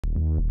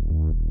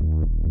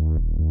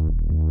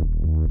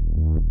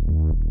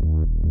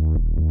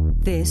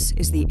This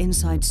is the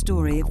inside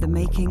story of the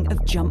making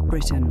of Jump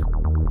Britain,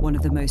 one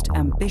of the most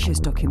ambitious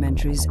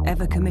documentaries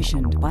ever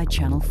commissioned by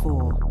Channel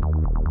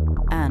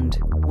 4, and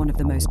one of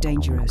the most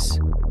dangerous.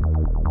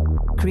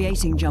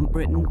 Creating Jump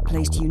Britain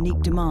placed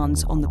unique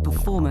demands on the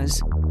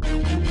performers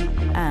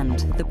and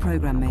the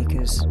programme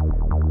makers.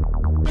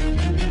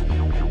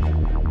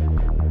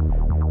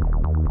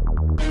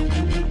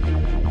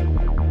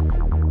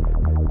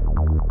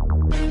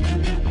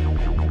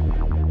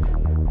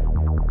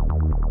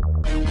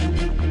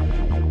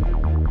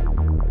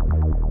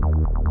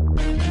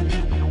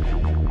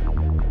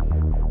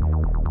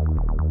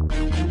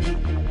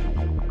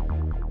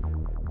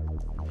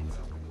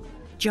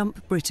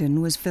 Jump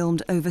Britain was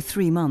filmed over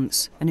 3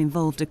 months and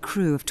involved a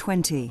crew of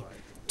 20,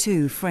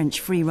 2 French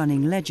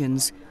free-running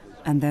legends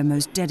and their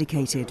most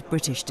dedicated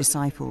British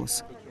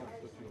disciples.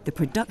 The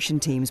production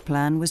team's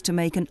plan was to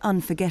make an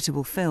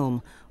unforgettable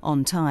film,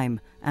 on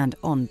time and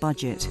on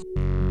budget.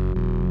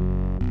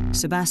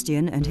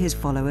 Sebastian and his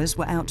followers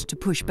were out to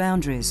push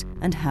boundaries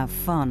and have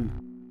fun.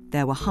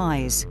 There were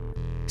highs,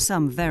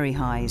 some very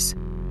highs,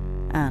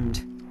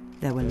 and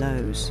there were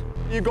lows.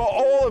 You got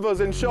all of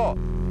us in shot.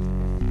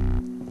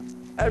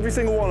 Every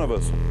single one of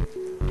us.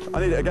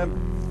 I need it again.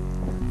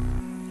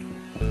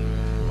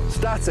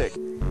 Static.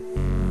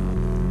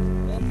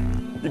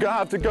 You're gonna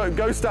have to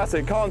go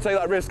static. Can't take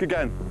that risk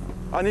again.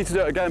 I need to do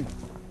it again.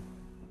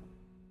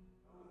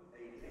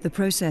 The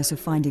process of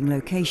finding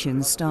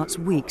locations starts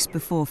weeks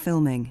before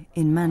filming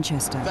in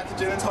Manchester.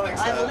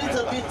 I'm a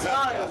little bit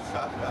tired.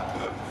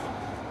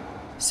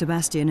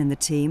 Sebastian and the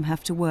team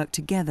have to work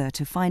together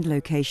to find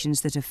locations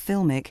that are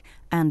filmic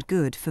and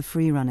good for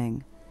free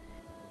running.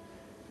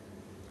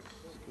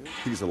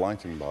 He's a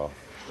lighting bar.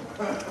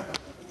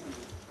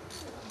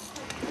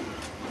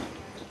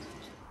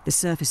 The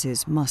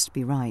surfaces must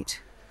be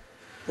right.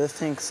 The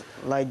things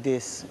like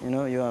this, you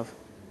know, you have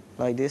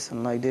like this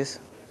and like this,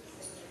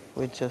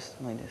 with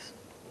just like this.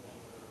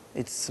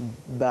 It's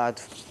bad.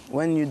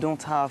 When you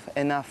don't have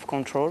enough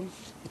control,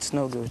 it's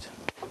no good.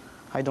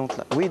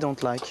 We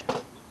don't like.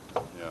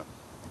 Yeah.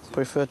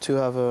 Prefer to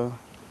have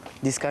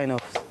this kind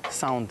of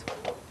sound.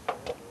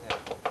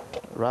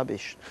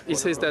 Rubbish. He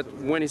says that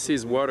when he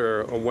sees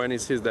water or when he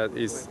sees that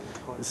it's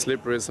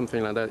slippery or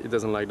something like that, he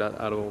doesn't like that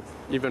at all.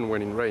 Even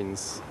when it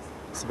rains,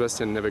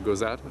 Sebastian never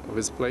goes out of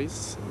his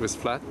place, of his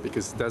flat,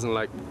 because he doesn't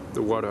like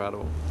the water at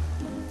all.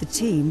 The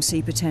team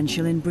see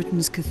potential in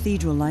Britain's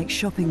cathedral-like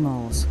shopping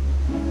malls.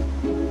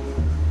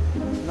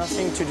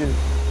 Nothing to do.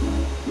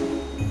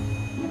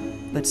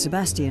 But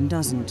Sebastian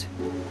doesn't.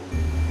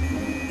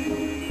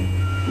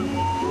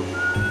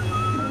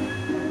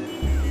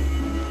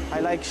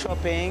 I like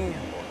shopping.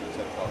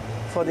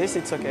 For this,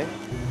 it's okay.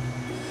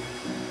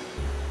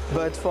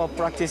 But for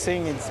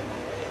practicing, it's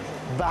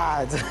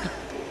bad.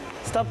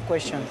 Stop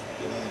question.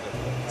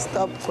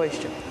 Stop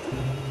question.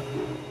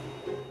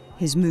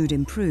 His mood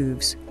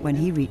improves when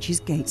he reaches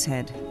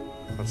Gateshead.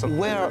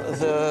 Where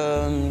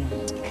the...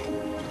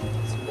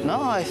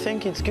 No, I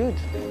think it's good.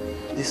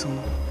 This one.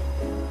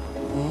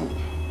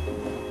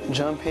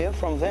 Jump here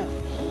from there.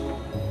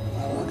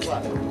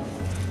 Okay.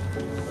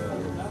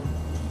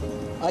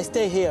 I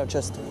stay here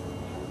just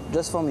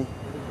for me.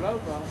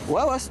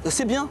 Ouais, ouais,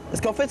 c'est bien. Parce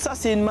qu'en fait, ça,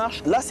 c'est une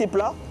marche. Là, c'est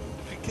plat.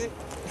 Piqué.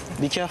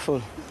 Be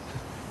careful.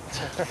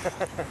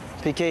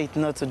 Piqué, it's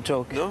not a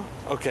joke. No?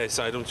 Okay,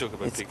 so I don't joke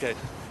about piqué.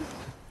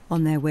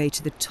 On their way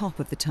to the top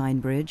of the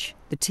Tyne Bridge,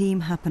 the team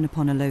happen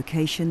upon a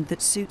location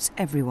that suits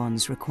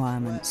everyone's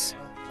requirements.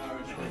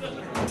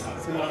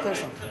 C'est mortel,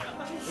 ça.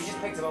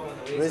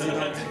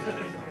 Resident.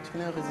 Tu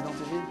connais Resident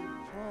Evil?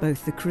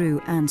 Both the crew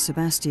and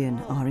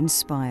Sebastian are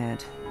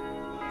inspired.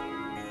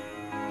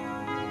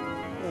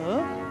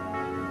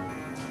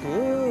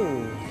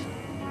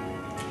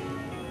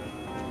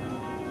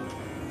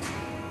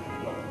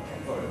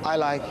 I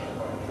like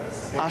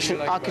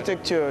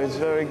architecture. It's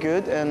very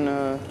good,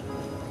 and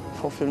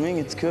for filming,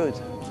 it's good.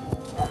 Just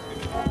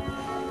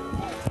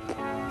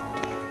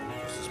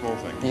a small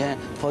thing. Yeah.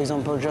 For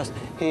example, just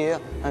here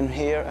and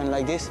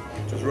like this.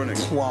 Just running.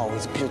 Wow,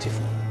 it's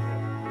beautiful.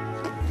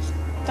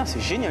 Putain,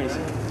 c'est génial ici.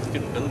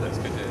 Good build, that's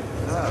good.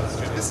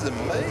 This is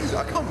amazing.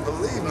 I can't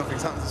believe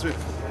nothing's happened to it.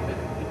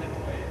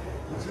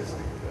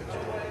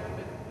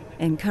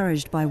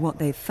 Encouraged by what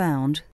they've found,